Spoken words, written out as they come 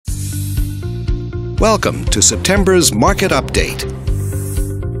Welcome to September's Market Update.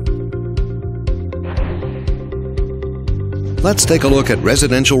 Let's take a look at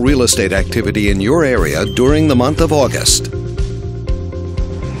residential real estate activity in your area during the month of August.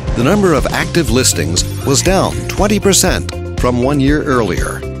 The number of active listings was down 20% from 1 year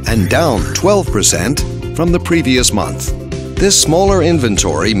earlier and down 12% from the previous month. This smaller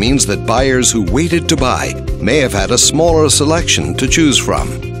inventory means that buyers who waited to buy may have had a smaller selection to choose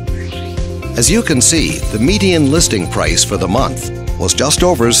from. As you can see, the median listing price for the month was just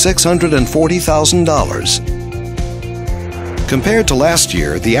over $640,000. Compared to last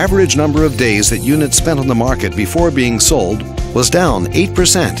year, the average number of days that units spent on the market before being sold was down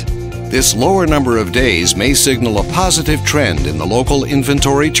 8%. This lower number of days may signal a positive trend in the local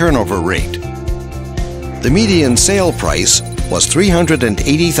inventory turnover rate. The median sale price was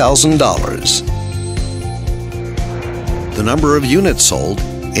 $380,000. The number of units sold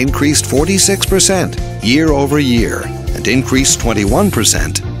increased 46% year over year and increased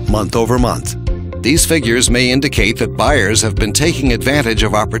 21% month over month. These figures may indicate that buyers have been taking advantage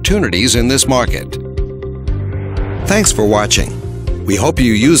of opportunities in this market. Thanks for watching. We hope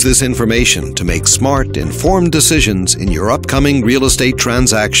you use this information to make smart, informed decisions in your upcoming real estate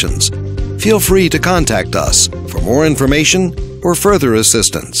transactions. Feel free to contact us for more information or further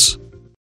assistance.